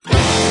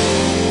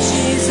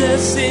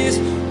Jesus is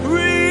real.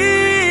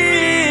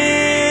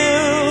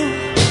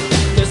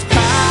 There's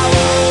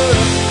power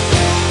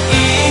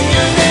in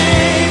your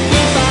name. We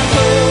find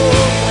hope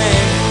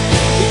when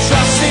we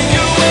trust in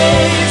your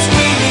ways.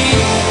 We need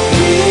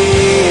real.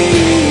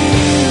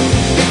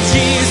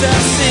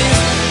 Jesus is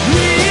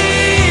real.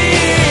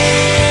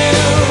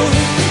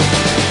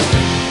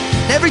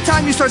 Every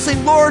time you start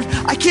saying, Lord,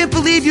 I can't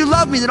believe you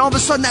love me, then all of a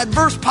sudden that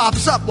verse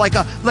pops up like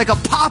a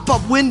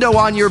pop-up window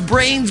on your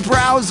brain's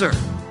browser.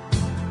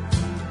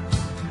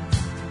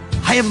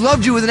 I have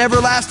loved you with an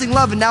everlasting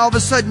love, and now all of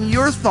a sudden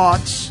your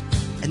thoughts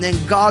and then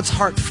God's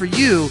heart for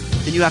you,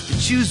 then you have to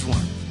choose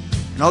one.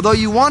 And although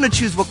you want to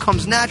choose what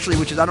comes naturally,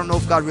 which is, I don't know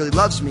if God really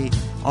loves me,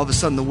 all of a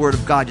sudden the Word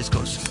of God just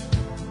goes.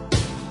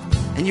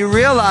 And you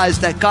realize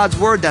that God's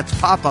Word, that's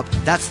pop-up,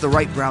 that's the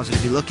right browser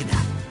to be looking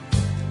at.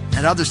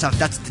 And other stuff,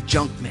 that's the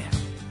junk mail.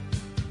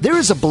 There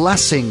is a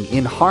blessing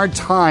in hard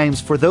times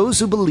for those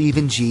who believe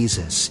in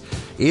Jesus.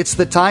 It's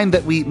the time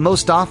that we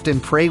most often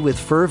pray with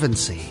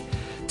fervency.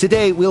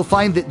 Today, we'll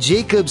find that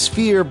Jacob's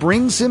fear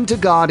brings him to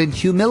God in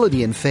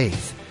humility and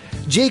faith.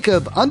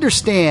 Jacob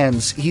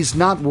understands he's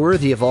not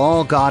worthy of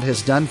all God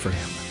has done for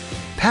him.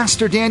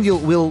 Pastor Daniel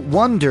will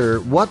wonder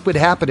what would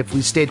happen if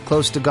we stayed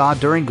close to God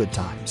during good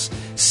times,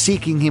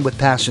 seeking him with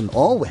passion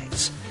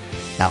always.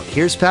 Now,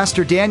 here's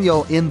Pastor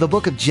Daniel in the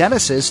book of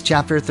Genesis,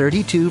 chapter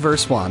 32,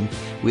 verse 1,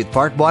 with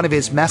part 1 of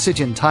his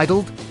message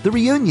entitled, The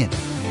Reunion.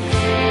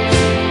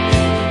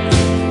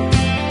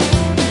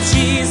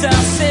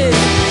 Jesus is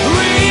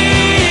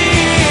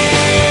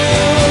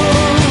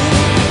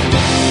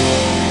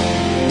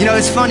You know,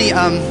 it's funny,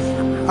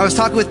 I was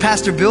talking with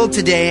Pastor Bill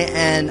today,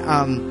 and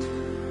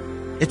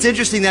it's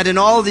interesting that in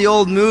all the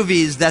old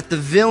movies that the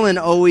villain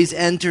always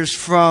enters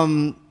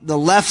from the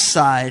left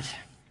side.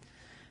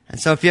 And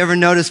so if you ever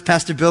notice,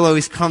 Pastor Bill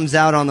always comes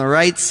out on the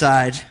right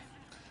side.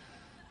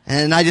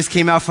 And I just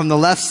came out from the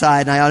left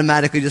side, and I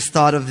automatically just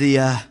thought of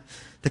the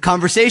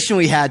conversation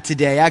we had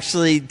today.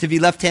 Actually, to be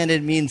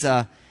left-handed means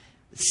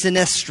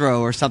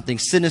sinestro or something,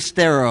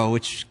 sinistero,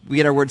 which we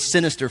get our word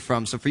sinister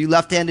from. So for you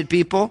left-handed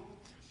people,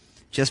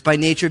 just by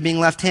nature of being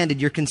left-handed,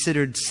 you're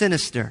considered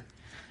sinister.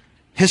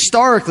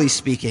 Historically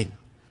speaking,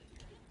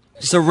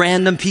 just a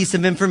random piece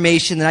of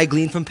information that I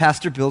gleaned from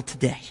Pastor Bill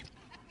today.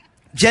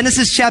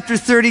 Genesis chapter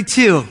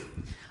 32.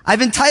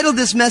 I've entitled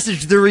this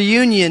message, The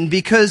Reunion,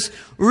 because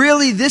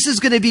really this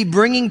is going to be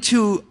bringing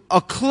to a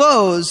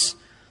close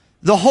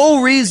the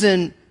whole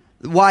reason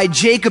why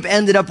Jacob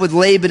ended up with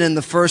Laban in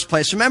the first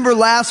place. Remember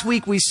last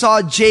week we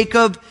saw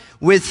Jacob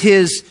with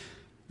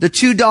the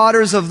two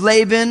daughters of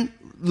Laban,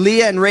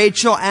 Leah and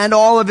Rachel, and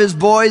all of his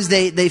boys.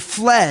 They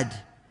fled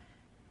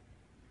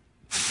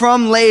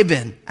from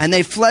Laban, and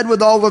they fled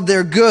with all of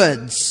their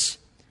goods.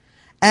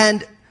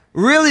 And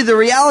really the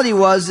reality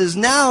is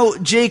now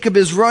Jacob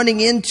is running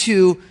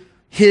into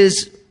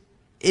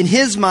in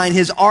his mind,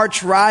 his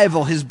arch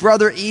rival, his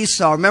brother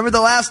Esau. Remember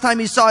the last time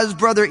he saw his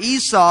brother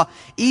Esau?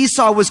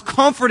 Esau was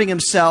comforting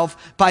himself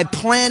by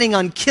planning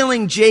on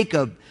killing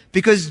Jacob,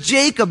 because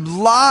Jacob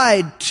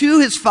lied to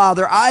his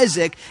father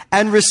Isaac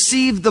and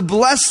received the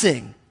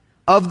blessing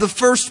of the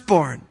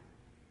firstborn.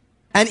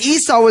 And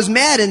Esau was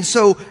mad, and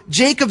so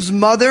Jacob's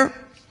mother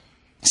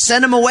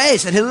sent him away,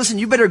 said, hey, listen,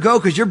 you better go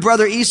because your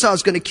brother Esau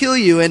is going to kill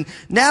you. And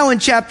now in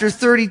chapter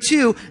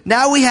 32,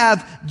 now we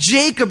have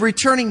Jacob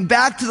returning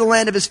back to the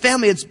land of his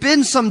family. It's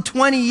been some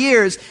 20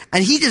 years,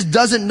 and he just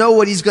doesn't know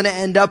what he's going to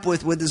end up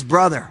with his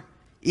brother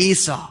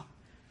Esau.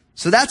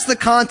 So that's the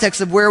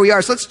context of where we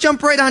are. So let's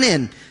jump right on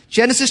in.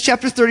 Genesis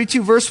chapter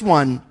 32, verse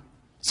 1.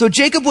 So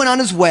Jacob went on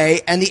his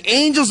way, and the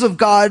angels of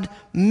God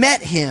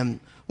met him.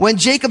 When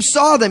Jacob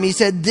saw them, he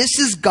said, this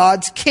is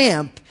God's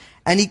camp.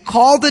 And he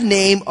called the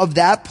name of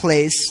that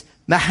place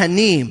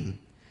Mahanaim.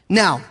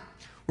 Now,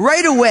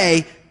 right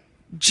away,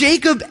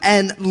 Jacob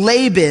and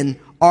Laban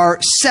are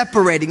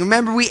separating.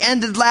 Remember, we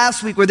ended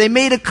last week where they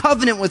made a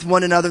covenant with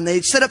one another, and they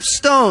set up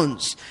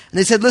stones. And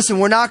they said, listen,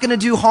 we're not going to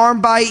do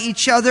harm by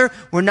each other.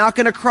 We're not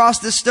going to cross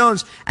the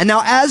stones. And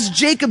now as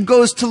Jacob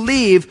goes to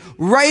leave,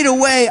 right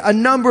away, a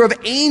number of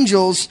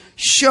angels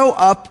show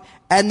up,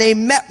 and they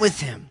met with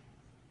him.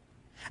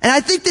 And I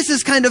think this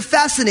is kind of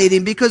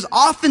fascinating because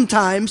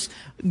oftentimes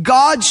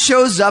God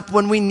shows up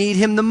when we need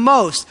him the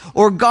most,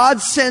 or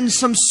God sends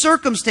some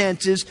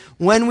circumstances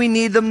when we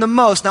need them the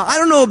most. Now, I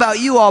don't know about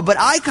you all, but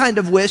I kind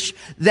of wish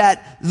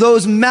that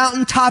those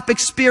mountaintop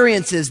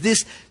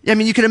experiences,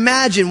 you can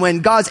imagine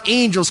when God's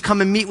angels come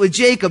and meet with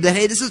Jacob, that,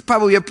 hey, this is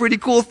probably a pretty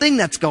cool thing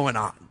that's going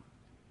on.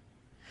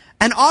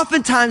 And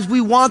oftentimes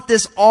we want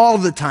this all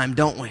the time,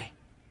 don't we?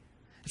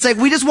 It's like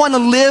we just want to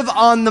live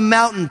on the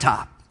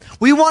mountaintop.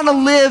 We want to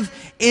live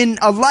in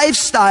a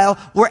lifestyle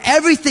where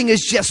everything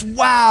is just,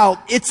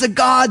 wow, it's a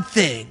God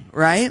thing,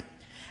 right?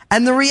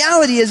 And the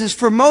reality is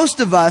for most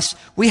of us,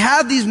 we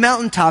have these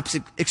mountaintop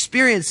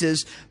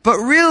experiences, but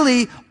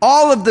really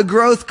all of the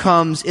growth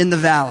comes in the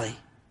valley.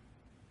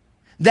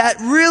 That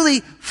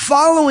really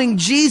following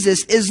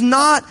Jesus is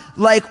not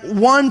like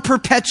one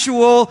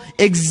perpetual,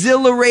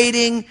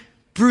 exhilarating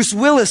Bruce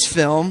Willis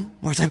film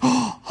where it's like,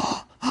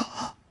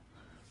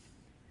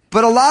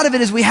 But a lot of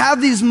it is we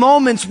have these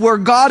moments where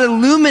God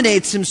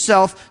illuminates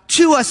himself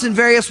to us in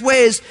various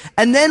ways,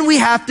 and then we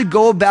have to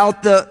go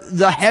about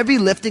the heavy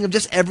lifting of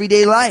just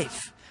everyday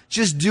life.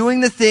 Just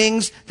doing the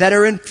things that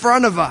are in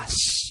front of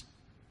us.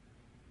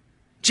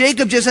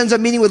 Jacob just ends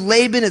up meeting with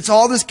Laban. It's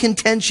all this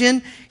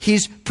contention.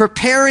 He's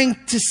preparing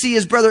to see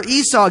his brother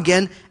Esau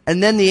again,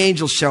 and then the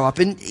angels show up.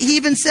 And he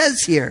even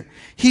says here,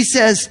 he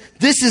says,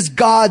 this is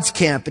God's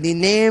camp. And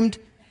he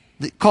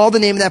called the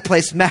name of that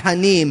place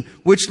Mahanaim,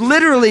 which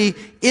literally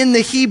in the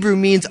Hebrew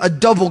means a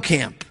double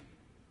camp.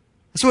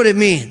 That's what it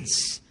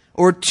means.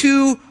 Or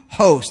two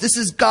hosts. This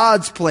is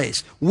God's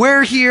place.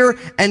 We're here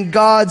and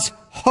God's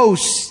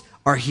hosts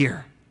are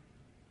here.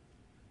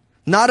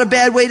 Not a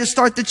bad way to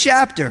start the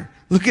chapter.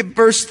 Look at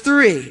verse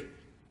 3.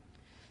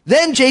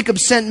 Then Jacob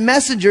sent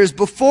messengers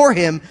before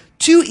him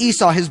to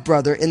Esau his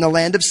brother in the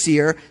land of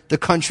Seir, the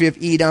country of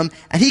Edom,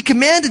 and he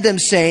commanded them,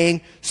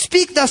 saying,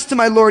 speak thus to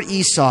my lord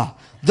Esau.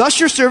 Thus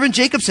your servant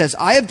Jacob says,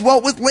 I have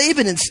dwelt with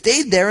Laban and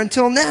stayed there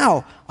until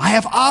now. I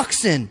have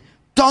oxen,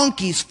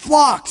 donkeys,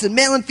 flocks, and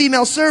male and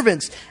female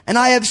servants, and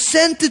I have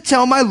sent to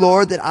tell my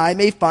lord that I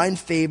may find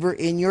favor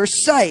in your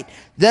sight.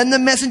 Then the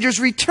messengers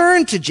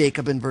returned to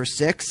Jacob in verse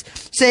 6,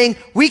 saying,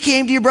 we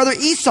came to your brother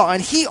Esau,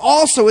 and he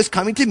also is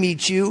coming to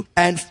meet you,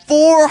 and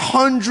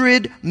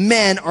 400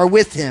 men are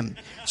with him.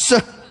 So,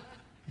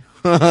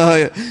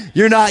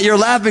 you're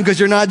laughing because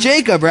you're not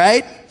Jacob,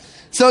 right?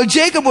 So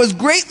Jacob was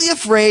greatly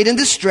afraid and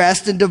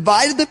distressed and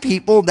divided the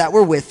people that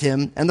were with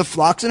him and the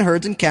flocks and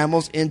herds and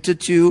camels into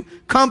two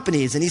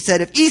companies. And he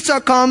said, if Esau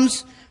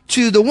comes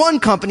to the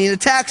one company and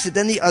attacks it,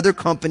 then the other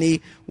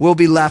company will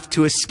be left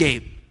to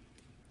escape.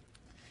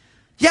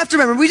 You have to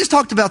remember, we just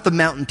talked about the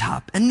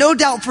mountaintop. And no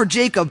doubt for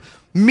Jacob,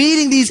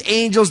 meeting these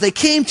angels, they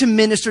came to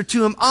minister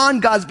to him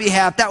on God's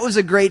behalf. That was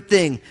a great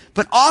thing.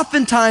 But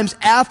oftentimes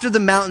after the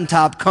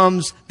mountaintop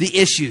comes the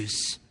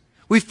issues.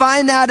 We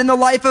find that in the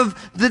life of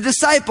the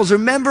disciples.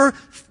 Remember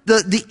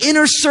the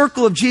inner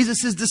circle of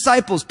Jesus'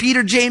 disciples,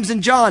 Peter, James,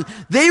 and John.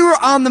 They were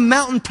on the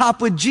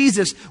mountaintop with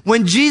Jesus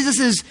when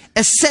Jesus'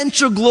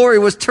 essential glory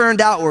was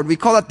turned outward. We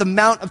call that the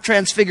Mount of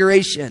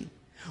Transfiguration,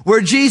 where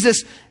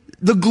Jesus,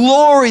 the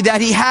glory that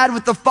he had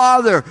with the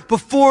Father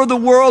before the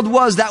world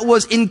was, that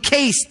was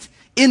encased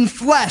in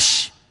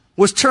flesh,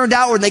 was turned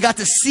outward. They got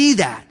to see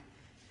that.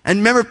 And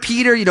remember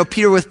Peter,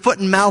 Peter with foot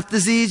and mouth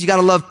disease. You got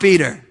to love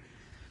Peter.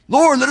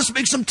 Lord, let us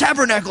make some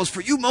tabernacles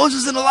for you,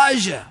 Moses and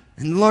Elijah.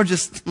 And the Lord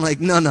just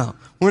no,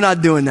 we're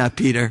not doing that,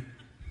 Peter.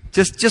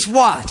 Just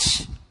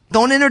watch.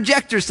 Don't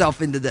interject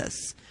yourself into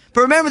this.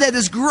 But remember, they had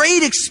this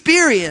great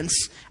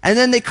experience, and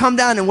then they come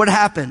down, and what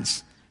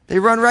happens? They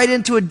run right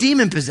into a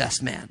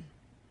demon-possessed man.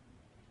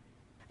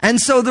 And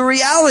so the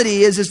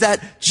reality is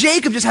that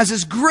Jacob just has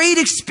this great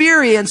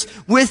experience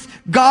with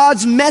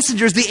God's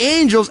messengers, the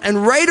angels,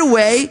 and right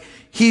away,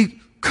 he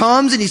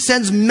comes and he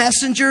sends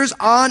messengers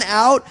on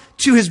out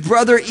to his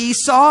brother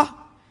Esau.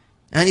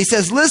 And he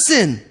says,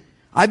 listen,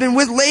 I've been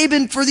with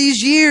Laban for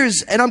these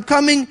years and I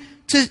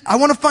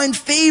want to find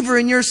favor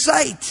in your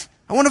sight.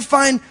 I want to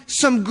find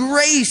some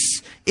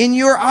grace in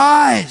your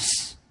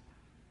eyes.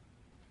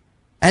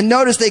 And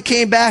notice they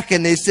came back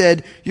and they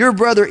said, your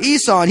brother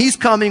Esau, and he's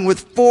coming with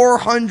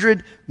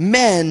 400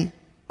 men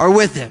are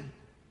with him.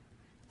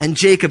 And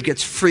Jacob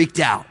gets freaked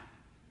out.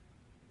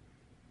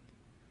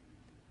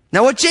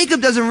 Now what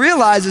Jacob doesn't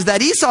realize is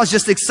that Esau's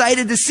just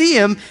excited to see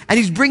him and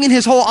he's bringing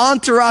his whole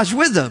entourage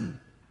with him.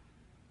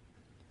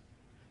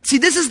 See,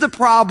 this is the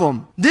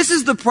problem. This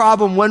is the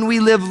problem when we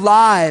live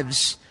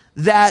lives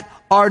that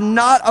are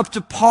not up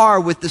to par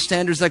with the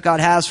standards that God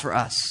has for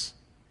us.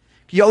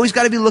 You always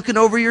got to be looking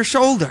over your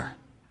shoulder.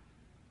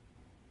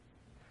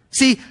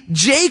 See,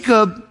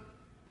 Jacob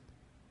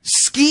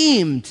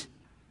schemed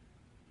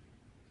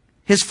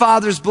his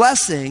father's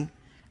blessing,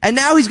 and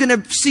now he's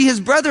going to see his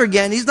brother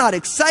again. He's not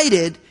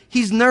excited.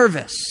 He's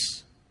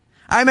nervous.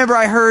 I remember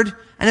I heard,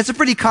 and it's a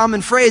pretty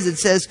common phrase, it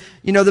says,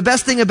 the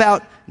best thing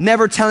about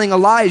never telling a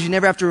lie is you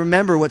never have to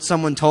remember what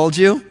someone told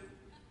you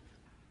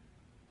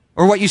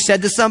or what you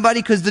said to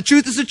somebody, because the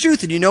truth is the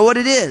truth and you know what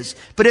it is.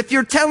 But if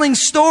you're telling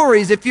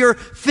stories, if you're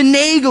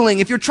finagling,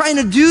 if you're trying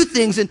to do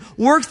things and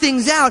work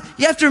things out,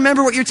 you have to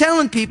remember what you're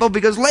telling people,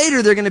 because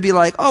later they're going to be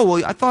like, oh,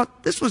 well, I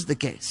thought this was the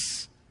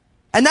case.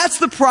 And that's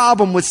the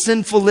problem with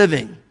sinful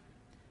living.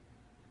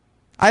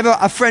 I have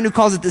a friend who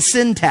calls it the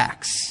sin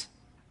tax.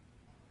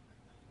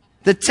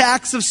 The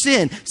tax of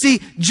sin. See,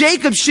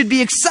 Jacob should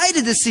be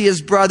excited to see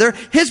his brother.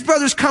 His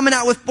brother's coming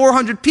out with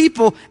 400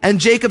 people, and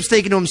Jacob's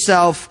thinking to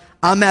himself,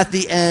 I'm at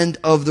the end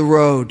of the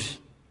road.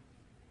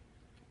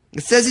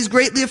 It says he's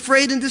greatly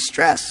afraid and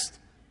distressed.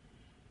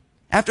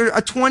 After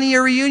a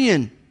 20-year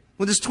reunion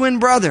with his twin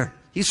brother,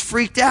 he's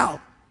freaked out.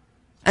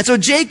 And so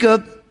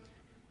Jacob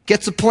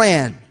gets a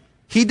plan.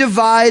 He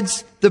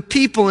divides the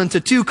people into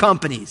two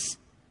companies.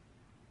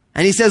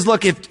 And he says,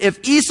 look,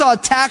 if Esau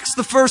attacks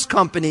the first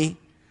company,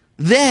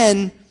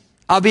 then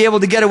I'll be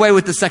able to get away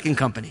with the second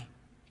company.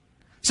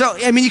 So,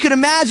 you can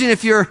imagine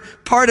if you're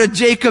part of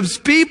Jacob's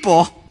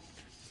people,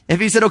 if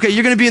he said, okay,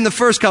 you're going to be in the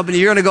first company,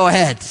 you're going to go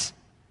ahead. It's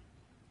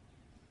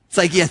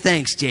like, yeah,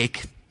 thanks,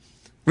 Jake.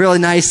 Really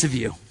nice of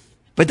you.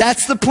 But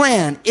that's the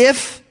plan.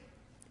 If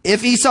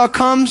Esau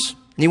comes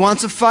and he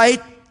wants a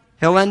fight,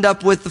 he'll end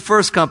up with the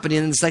first company,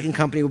 and then the second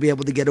company will be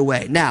able to get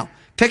away. Now,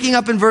 picking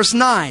up in verse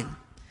 9.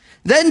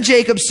 Then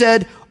Jacob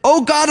said,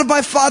 O God of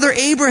my father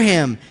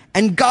Abraham,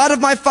 and God of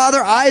my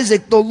father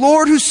Isaac, the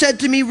Lord who said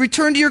to me,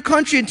 return to your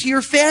country and to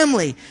your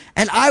family,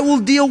 and I will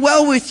deal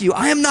well with you.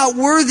 I am not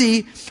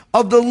worthy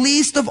of the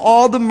least of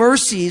all the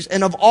mercies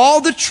and of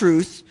all the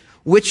truth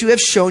which you have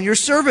shown your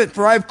servant.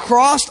 For I have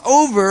crossed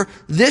over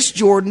this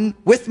Jordan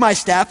with my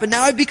staff, and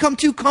now I've become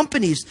two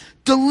companies.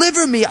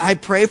 Deliver me, I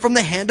pray, from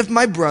the hand of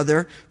my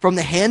brother, from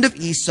the hand of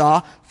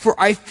Esau, for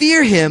I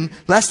fear him,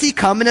 lest he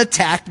come and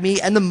attack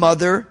me and the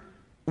mother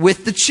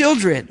with the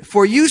children.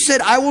 For you said,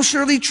 I will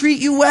surely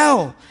treat you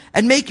well,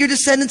 and make your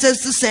descendants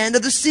as the sand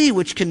of the sea,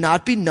 which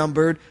cannot be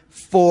numbered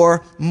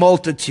for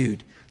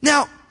multitude.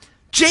 Now,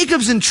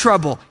 Jacob's in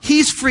trouble.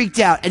 He's freaked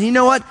out. And you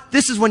know what?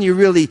 This is when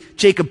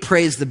Jacob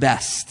prays the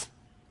best.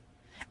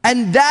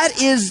 And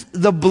that is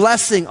the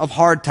blessing of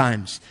hard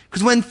times.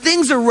 Because when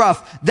things are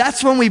rough,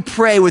 that's when we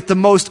pray with the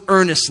most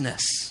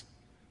earnestness.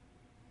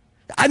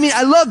 I mean,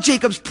 I love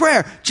Jacob's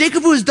prayer.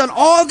 Jacob, who has done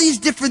all these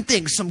different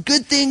things, some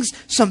good things,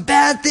 some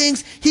bad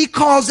things, he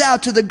calls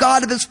out to the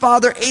God of his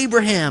father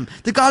Abraham,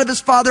 the God of his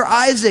father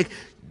Isaac.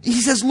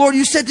 He says, Lord,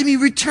 you said to me,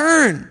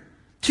 return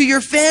to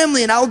your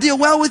family and I will deal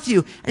well with you.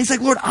 And he's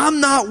like, Lord, I'm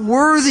not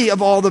worthy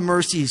of all the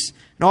mercies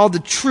and all the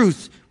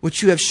truth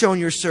which you have shown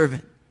your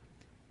servant.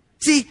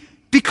 See,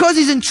 because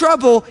he's in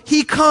trouble,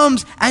 he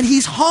comes and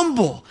he's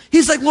humble.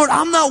 He's like, Lord,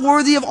 I'm not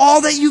worthy of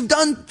all that you've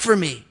done for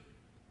me.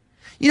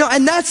 You know,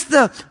 and that's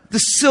the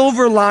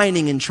silver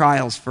lining in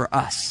trials for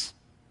us.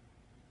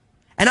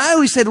 And I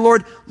always say to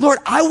Lord,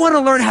 I want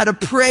to learn how to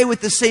pray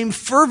with the same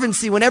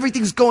fervency when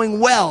everything's going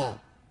well.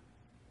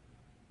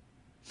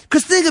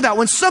 Because think about it,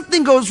 when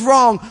something goes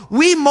wrong,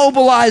 we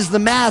mobilize the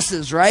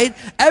masses, right?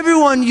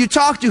 Everyone you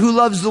talk to who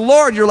loves the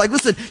Lord, you're like,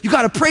 listen, you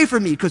got to pray for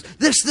me because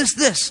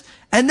this.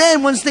 And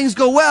then when things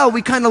go well,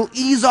 we kind of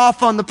ease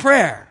off on the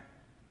prayer.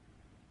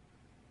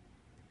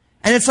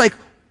 And it's like,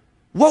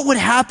 what would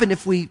happen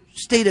if we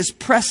stayed as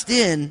pressed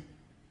in?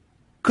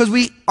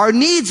 Because our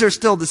needs are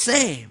still the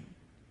same.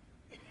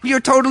 We are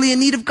totally in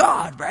need of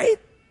God, right?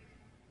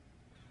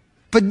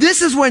 But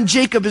this is when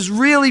Jacob is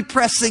really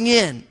pressing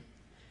in.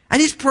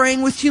 And he's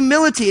praying with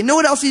humility. And know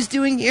what else he's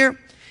doing here?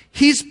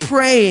 He's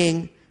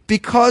praying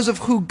because of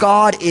who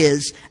God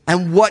is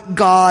and what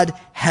God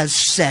has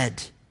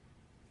said.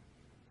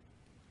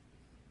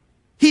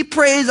 He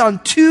prays on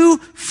two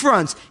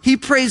fronts. He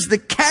prays the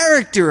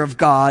character of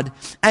God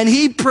and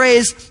he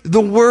prays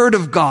the word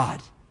of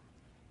God.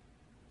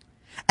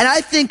 And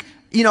I think,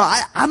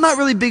 I'm not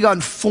really big on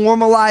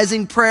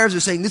formalizing prayers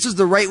or saying this is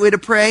the right way to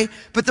pray.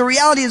 But the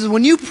reality is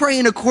when you pray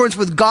in accordance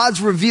with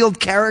God's revealed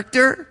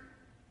character,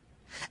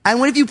 and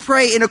if you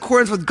pray in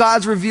accordance with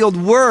God's revealed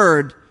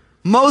word,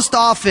 most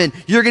often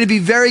you're going to be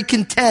very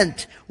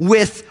content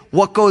with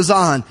what goes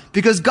on.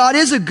 Because God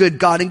is a good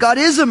God and God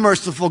is a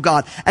merciful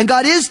God and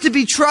God is to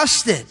be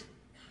trusted.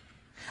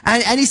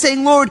 And he's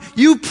saying, Lord,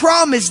 you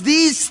promised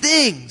these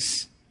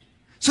things.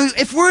 So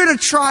if we're in a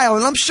trial,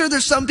 and I'm sure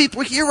there's some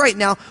people here right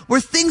now where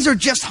things are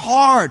just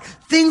hard,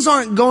 things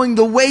aren't going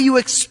the way you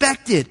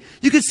expected,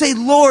 you could say,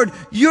 Lord,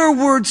 your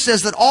word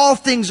says that all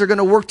things are going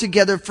to work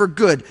together for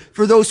good,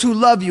 for those who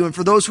love you and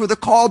for those who are the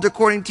called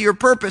according to your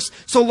purpose.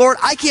 So Lord,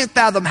 I can't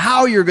fathom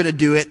how you're going to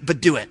do it, but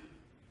do it.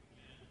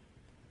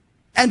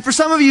 And for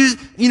some of you,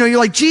 you're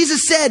like,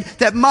 Jesus said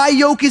that my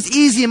yoke is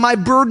easy and my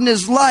burden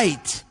is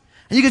light.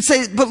 And you could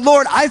say, but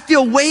Lord, I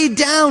feel weighed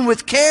down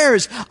with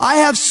cares. I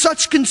have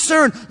such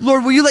concern.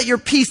 Lord, will you let your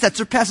peace that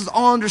surpasses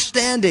all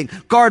understanding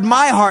guard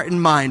my heart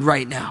and mind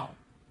right now?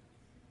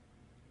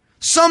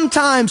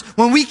 Sometimes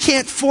when we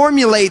can't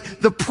formulate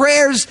the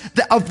prayers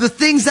of the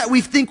things that we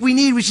think we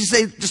need, we should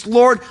say, just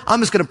Lord, I'm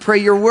just going to pray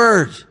your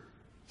word.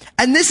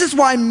 And this is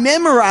why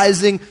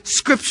memorizing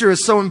scripture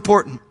is so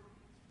important.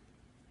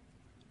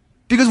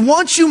 Because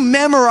once you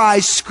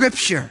memorize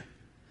scripture,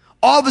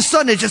 all of a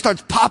sudden it just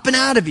starts popping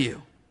out of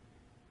you.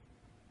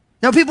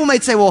 Now people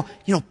might say, well,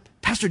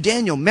 Pastor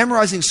Daniel,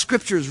 memorizing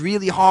scripture is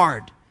really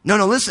hard. No,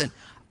 listen.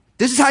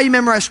 This is how you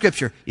memorize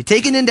scripture. You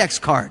take an index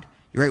card.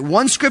 You write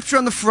one scripture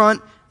on the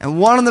front and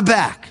one on the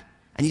back.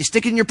 And you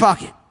stick it in your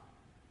pocket.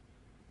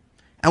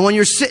 And when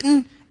you're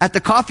sitting at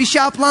the coffee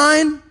shop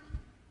line,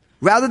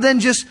 rather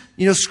than just,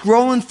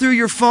 scrolling through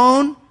your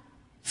phone,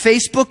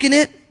 Facebooking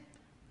it,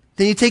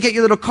 then you take out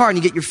your little card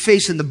and you get your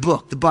face in the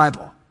book, the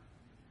Bible.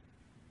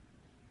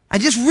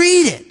 And just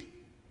read it.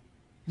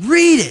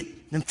 Read it.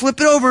 And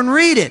flip it over and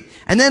read it.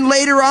 And then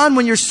later on,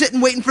 when you're sitting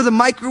waiting for the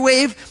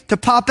microwave to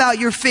pop out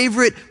your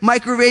favorite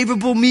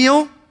microwavable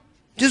meal,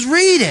 just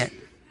read it.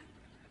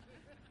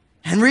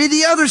 And read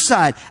the other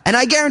side. And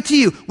I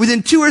guarantee you,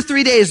 within 2 or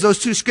 3 days, those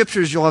two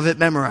scriptures, you'll have it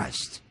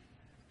memorized.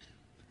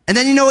 And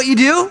then you know what you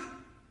do?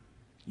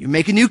 You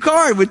make a new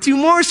card with 2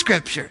 more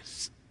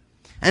scriptures.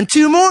 And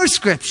 2 more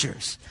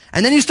scriptures.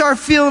 And then you start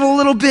feeling a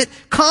little bit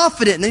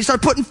confident. And then you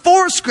start putting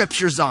 4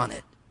 scriptures on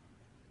it.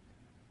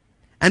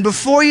 And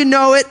before you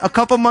know it, a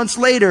couple months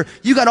later,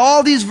 you got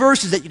all these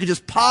verses that you could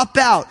just pop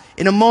out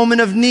in a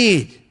moment of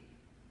need.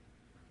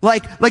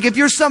 Like if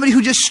you're somebody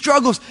who just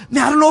struggles,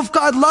 man, I don't know if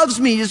God loves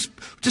me,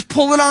 just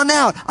pull it on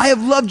out. I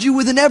have loved you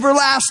with an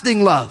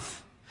everlasting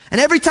love. And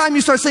every time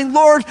you start saying,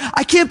 Lord,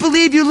 I can't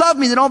believe you love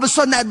me, then all of a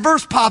sudden that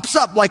verse pops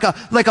up like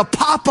a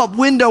pop-up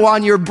window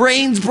on your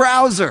brain's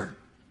browser.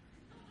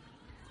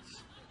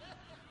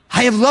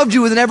 I have loved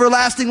you with an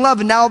everlasting love.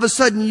 And now all of a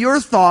sudden your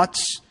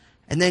thoughts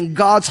and then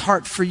God's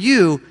heart for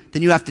you,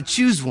 then you have to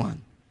choose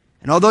one.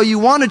 And although you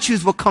want to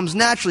choose what comes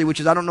naturally,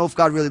 which is, I don't know if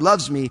God really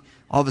loves me,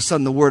 all of a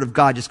sudden the word of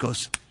God just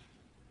goes.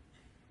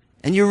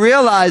 And you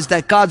realize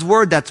that God's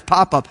word, that's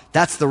pop-up,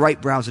 that's the right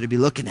browser to be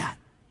looking at.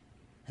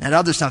 And that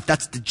other stuff,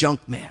 that's the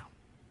junk mail.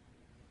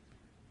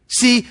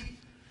 See,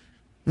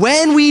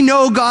 when we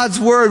know God's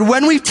word,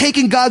 when we've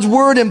taken God's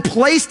word and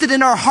placed it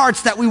in our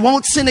hearts that we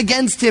won't sin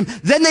against him,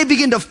 then they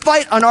begin to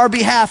fight on our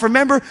behalf.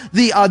 Remember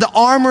the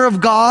armor of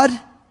God?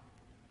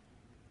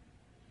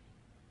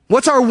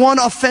 What's our one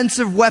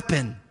offensive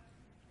weapon?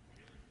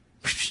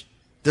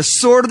 The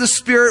sword of the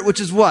Spirit, which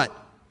is what?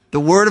 The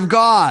Word of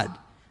God.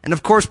 And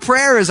of course,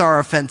 prayer is our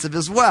offensive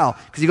as well,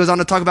 because he goes on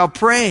to talk about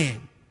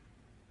praying.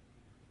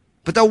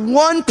 But the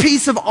one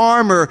piece of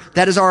armor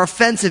that is our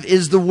offensive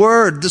is the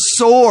Word, the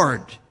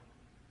sword.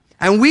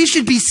 And we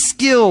should be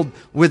skilled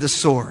with a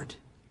sword.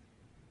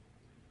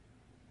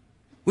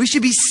 We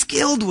should be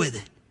skilled with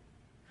it.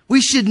 We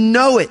should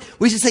know it.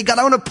 We should say, God,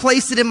 I want to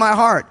place it in my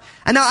heart.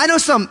 And now I know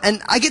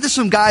and I get this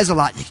from guys a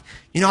lot.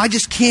 I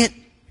just can't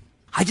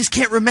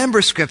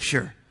remember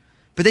scripture.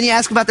 But then you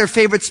ask about their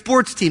favorite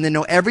sports team. They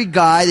know every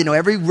guy. They know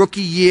every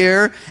rookie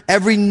year,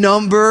 every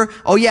number.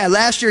 Oh yeah,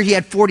 last year he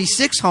had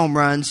 46 home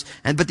runs.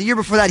 But the year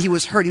before that he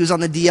was hurt. He was on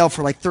the DL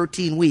for like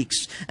 13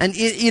 weeks. And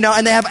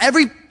and they have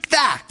every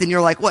fact. And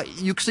you're like, what?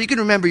 So you can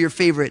remember your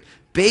favorite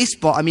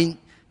baseball. I mean,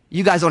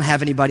 you guys don't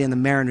have anybody on the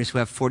Mariners who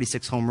have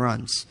 46 home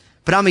runs.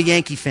 But I'm a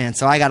Yankee fan,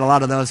 so I got a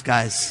lot of those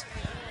guys.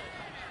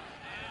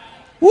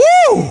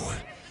 Woo!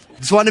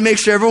 Just wanted to make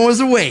sure everyone was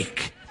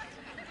awake.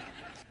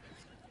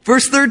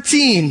 Verse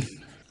 13.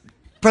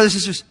 Brothers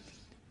and sisters,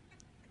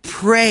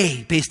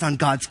 pray based on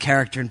God's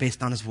character and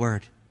based on his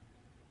word.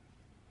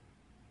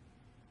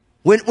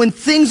 When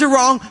things are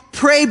wrong,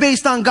 pray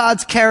based on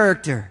God's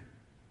character.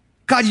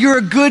 God, you're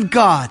a good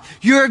God.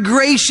 You're a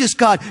gracious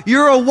God.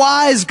 You're a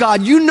wise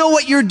God. You know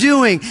what you're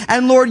doing.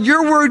 And Lord,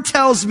 your word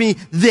tells me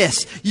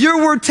this.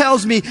 Your word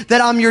tells me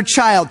that I'm your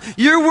child.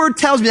 Your word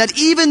tells me that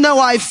even though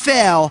I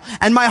fail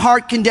and my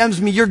heart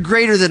condemns me, you're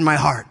greater than my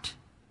heart.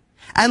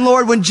 And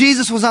Lord, when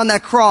Jesus was on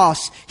that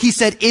cross, he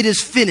said, it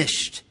is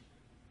finished.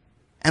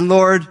 And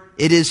Lord,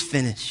 it is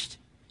finished.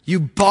 You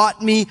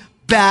bought me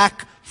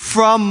back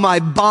from my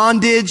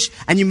bondage,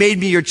 and you made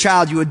me your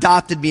child. You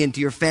adopted me into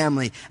your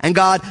family. And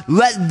God,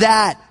 let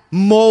that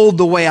mold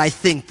the way I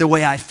think, the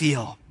way I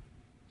feel.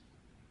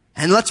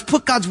 And let's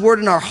put God's word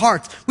in our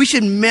hearts. We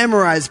should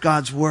memorize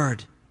God's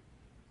word.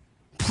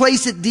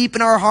 Place it deep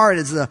in our heart,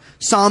 as the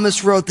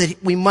psalmist wrote,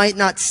 that we might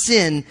not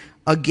sin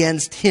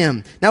against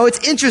him. Now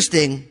it's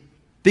interesting,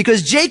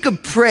 because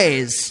Jacob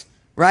prays,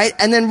 right?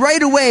 And then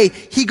right away,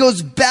 he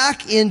goes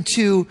back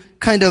into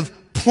kind of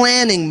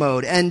planning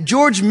mode. And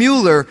George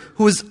Mueller,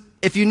 who was,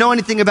 if you know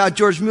anything about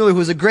George Mueller, who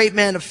was a great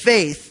man of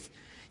faith,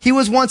 he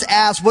was once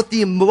asked what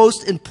the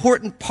most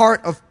important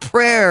part of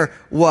prayer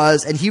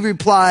was, and he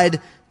replied,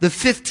 the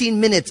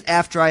 15 minutes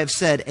after I have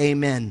said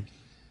amen.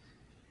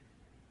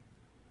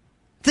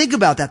 Think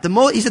about that.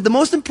 He said the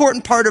most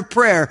important part of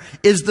prayer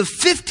is the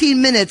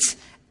 15 minutes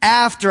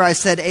after I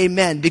said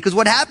amen. Because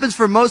what happens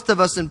for most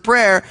of us in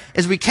prayer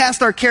is we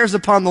cast our cares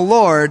upon the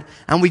Lord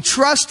and we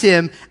trust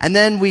him, and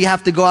then we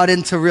have to go out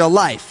into real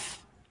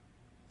life.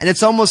 And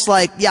it's almost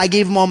like, yeah, I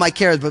gave him all my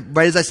cares, but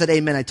right as I said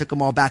amen, I took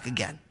them all back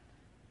again.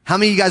 How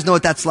many of you guys know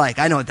what that's like?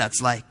 I know what that's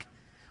like.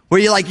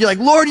 Where you're like,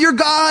 Lord, you're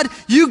God,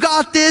 you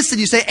got this, and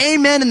you say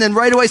amen, and then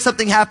right away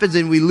something happens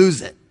and we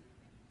lose it.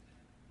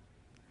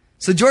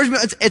 So George,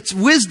 it's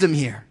wisdom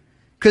here.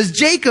 Because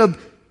Jacob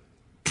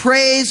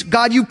prays,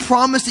 God, you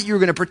promised that you were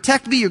going to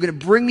protect me, you're going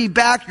to bring me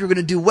back, you're going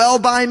to do well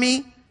by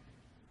me.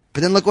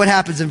 But then look what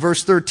happens in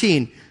verse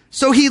 13.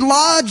 So he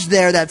lodged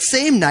there that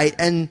same night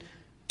and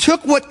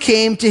took what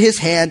came to his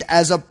hand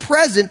as a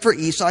present for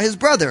Esau his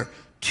brother,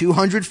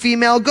 200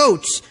 female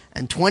goats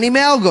and 20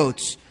 male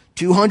goats,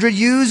 200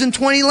 ewes and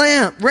 20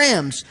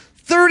 rams,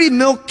 30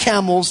 milk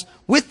camels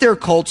with their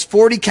colts,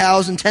 40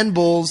 cows and 10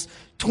 bulls,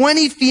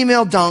 20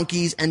 female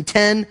donkeys and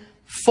 10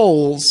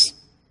 foals.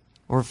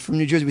 Or from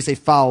New Jersey we say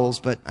fowls,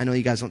 but I know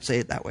you guys don't say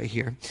it that way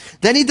here.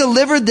 Then he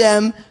delivered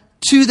them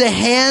to the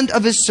hand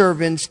of his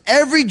servants,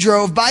 every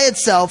drove by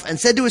itself, and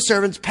said to his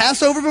servants,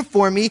 pass over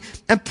before me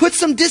and put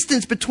some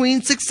distance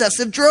between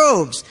successive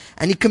droves.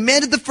 And he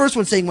commanded the first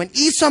one, saying, when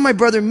Esau my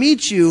brother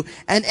meets you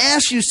and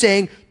asks you,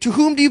 saying, to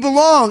whom do you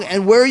belong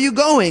and where are you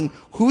going?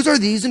 Whose are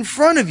these in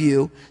front of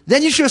you?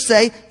 Then you shall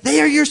say,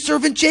 they are your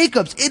servant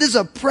Jacob's. It is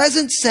a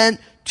present sent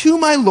to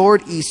my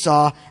lord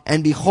Esau,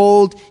 and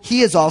behold,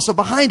 he is also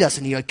behind us.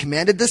 And he had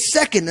commanded the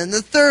second and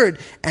the third,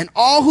 and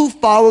all who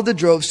followed the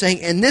drove, saying,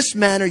 in this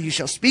manner you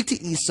shall speak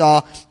to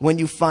Esau when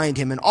you find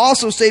him. And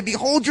also say,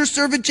 behold, your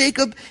servant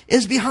Jacob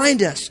is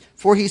behind us.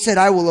 For he said,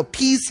 I will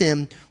appease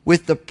him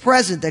with the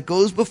present that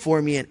goes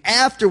before me, and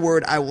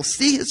afterward I will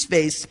see his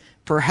face.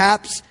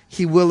 Perhaps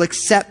he will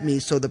accept me.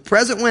 So the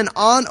present went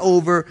on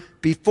over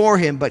before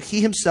him, but he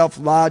himself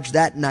lodged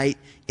that night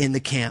in the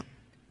camp.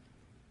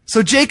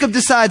 So Jacob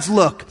decides,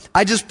 look,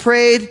 I just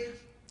prayed.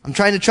 I'm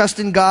trying to trust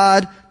in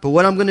God, but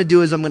what I'm going to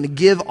do is I'm going to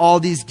give all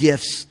these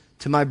gifts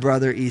to my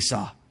brother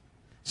Esau.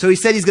 So he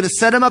said he's going to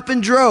set them up in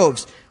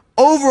droves.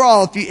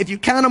 Overall, if you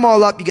count them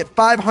all up, you get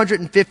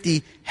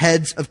 550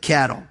 heads of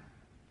cattle.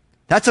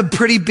 That's a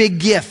pretty big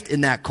gift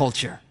in that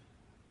culture.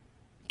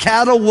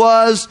 Cattle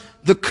was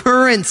the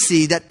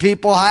currency that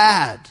people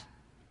had.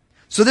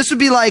 So this would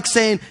be like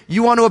saying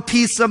you want to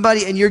appease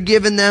somebody and you're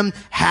giving them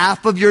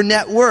half of your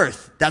net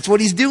worth. That's what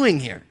he's doing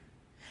here.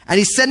 And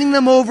he's sending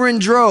them over in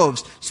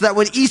droves so that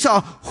when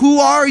Esau, who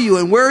are you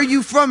and where are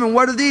you from and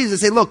what are these? They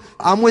say, look,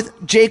 I'm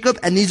with Jacob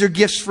and these are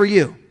gifts for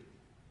you.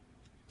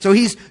 So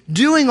he's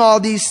doing all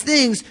these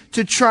things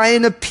to try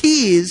and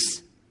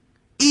appease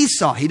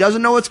Esau. He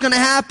doesn't know what's going to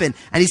happen.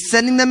 And he's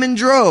sending them in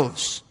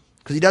droves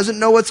because he doesn't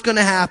know what's going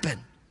to happen.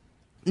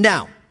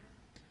 Now,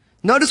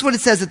 notice what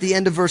it says at the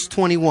end of verse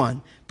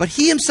 21. But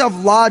he himself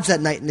lodged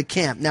that night in the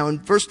camp. Now in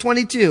verse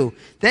 22,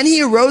 then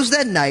he arose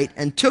that night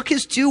and took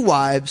his 2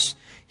 wives,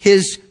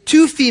 his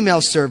 2 female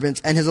servants,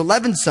 and his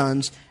 11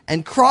 sons,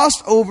 and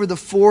crossed over the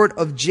ford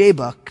of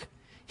Jabbok.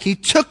 He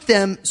took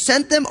them,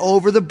 sent them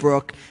over the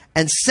brook,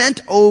 and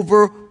sent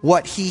over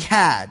what he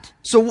had.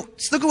 So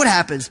let's look at what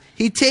happens.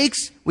 We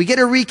get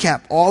a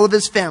recap, all of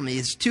his family,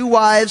 his 2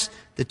 wives,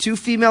 the 2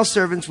 female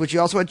servants, which he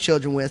also had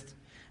children with,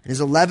 and his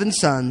 11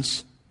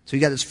 sons. So he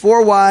got his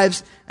 4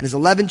 wives and his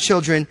 11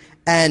 children,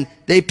 and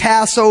they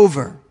pass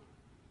over.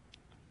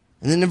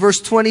 And then in verse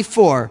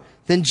 24,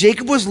 then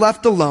Jacob was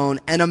left alone,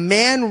 and a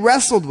man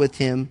wrestled with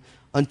him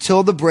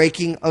until the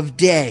breaking of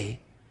day.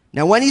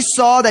 Now when he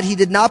saw that he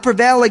did not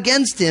prevail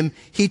against him,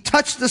 he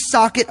touched the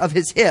socket of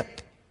his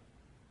hip.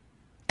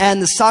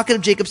 And the socket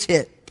of Jacob's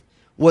hip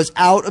was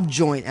out of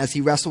joint as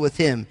he wrestled with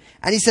him.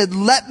 And he said,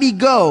 let me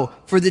go,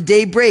 for the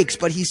day breaks.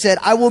 But he said,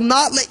 I will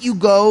not let you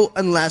go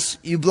unless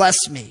you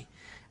bless me.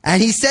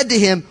 And he said to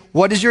him,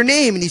 what is your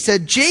name? And he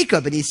said,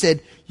 Jacob. And he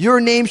said, your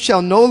name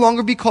shall no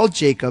longer be called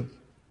Jacob,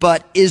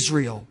 but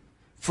Israel.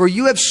 For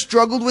you have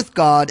struggled with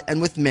God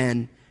and with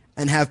men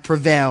and have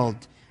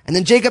prevailed. And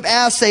then Jacob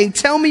asked, saying,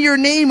 tell me your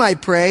name, I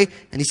pray.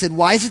 And he said,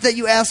 why is it that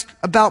you ask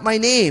about my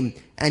name?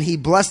 And he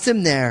blessed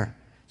him there.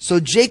 So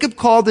Jacob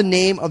called the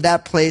name of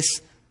that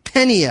place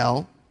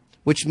Peniel,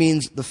 which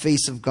means the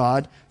face of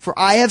God. For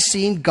I have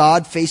seen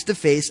God face to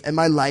face, and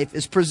my life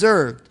is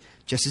preserved.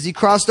 Just as he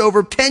crossed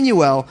over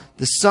Penuel,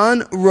 the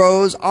sun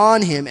rose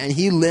on him, and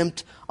he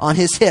limped on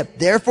his hip.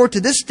 Therefore,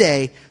 to this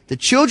day, the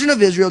children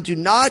of Israel do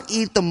not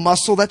eat the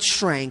muscle that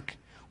shrank,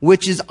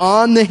 which is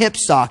on the hip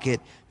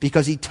socket,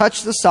 because he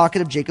touched the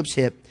socket of Jacob's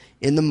hip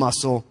in the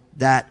muscle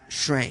that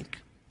shrank.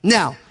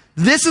 Now,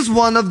 this is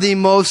one of the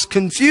most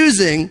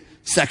confusing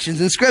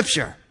sections in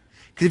Scripture.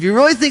 Because if you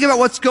really think about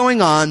what's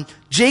going on,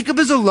 Jacob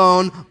is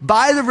alone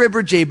by the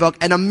river Jabbok,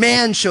 and a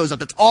man shows up.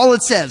 That's all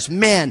it says.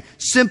 Man.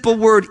 Simple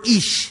word,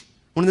 ish.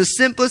 One of the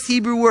simplest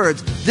Hebrew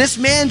words. This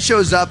man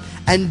shows up,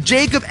 and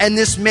Jacob and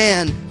this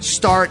man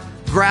start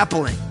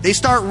grappling. They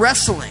start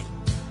wrestling.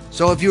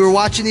 So if you were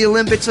watching the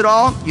Olympics at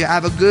all, you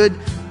have a good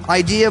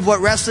idea of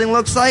what wrestling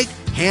looks like.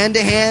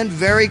 Hand-to-hand,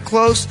 very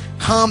close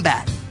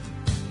combat.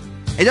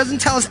 It doesn't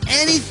tell us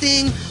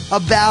anything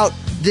about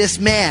this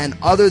man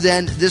other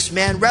than this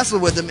man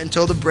wrestled with him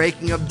until the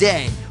breaking of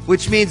day,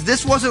 which means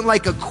this wasn't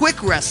like a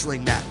quick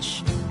wrestling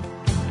match.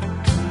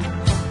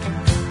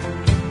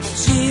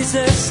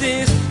 Jesus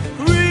is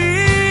real.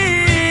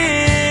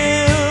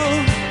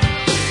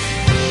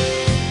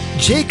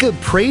 Jacob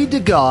prayed to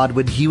God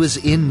when he was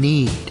in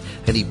need,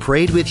 and he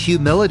prayed with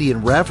humility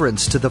and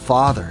reverence to the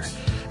Father.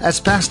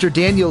 As Pastor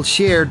Daniel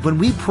shared, when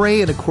we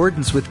pray in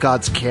accordance with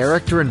God's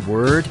character and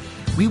word,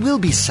 we will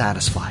be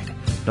satisfied.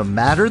 No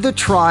matter the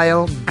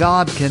trial,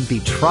 God can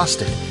be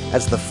trusted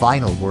as the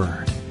final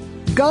word.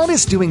 God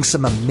is doing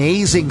some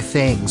amazing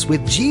things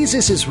with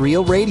Jesus is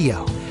Real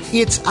Radio.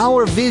 It's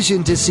our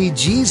vision to see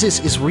Jesus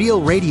is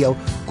Real Radio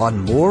on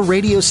more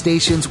radio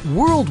stations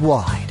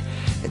worldwide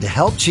and to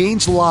help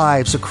change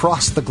lives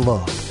across the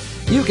globe.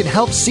 You can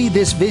help see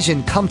this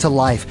vision come to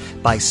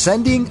life by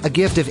sending a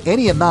gift of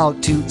any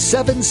amount to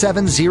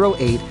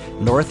 7708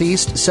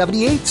 Northeast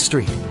 78th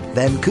Street,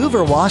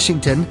 Vancouver,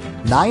 Washington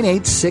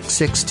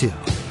 98662.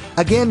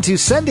 Again, to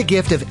send a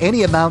gift of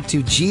any amount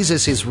to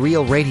Jesus is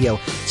Real Radio,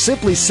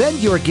 simply send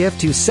your gift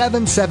to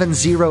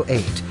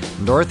 7708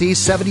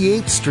 Northeast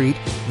 78th Street,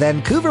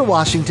 Vancouver,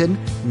 Washington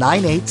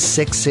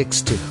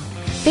 98662.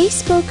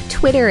 Facebook,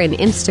 Twitter, and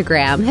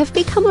Instagram have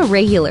become a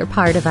regular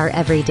part of our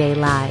everyday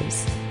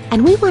lives.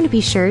 And we want to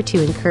be sure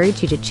to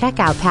encourage you to check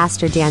out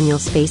Pastor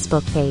Daniel's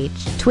Facebook page,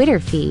 Twitter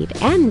feed,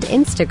 and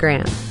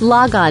Instagram.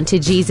 Log on to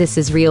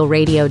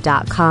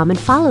JesusIsRealRadio.com and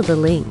follow the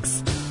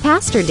links.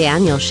 Pastor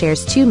Daniel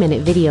shares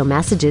 2-minute video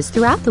messages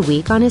throughout the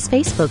week on his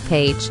Facebook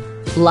page.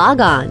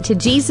 Log on to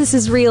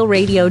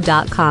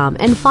JesusIsRealRadio.com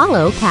and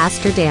follow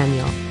Pastor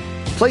Daniel.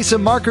 Place a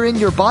marker in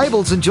your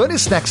Bibles and join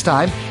us next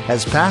time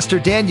as Pastor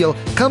Daniel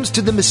comes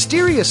to the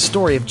mysterious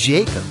story of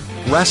Jacob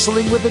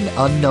wrestling with an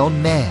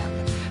unknown man.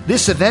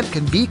 This event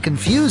can be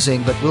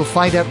confusing, but we'll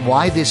find out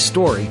why this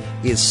story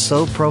is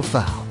so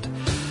profound.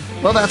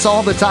 Well, that's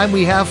all the time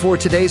we have for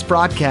today's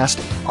broadcast.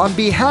 On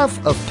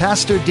behalf of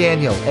Pastor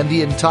Daniel and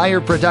the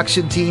entire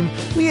production team,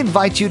 we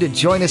invite you to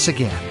join us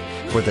again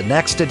for the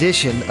next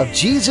edition of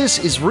Jesus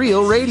is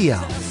Real Radio.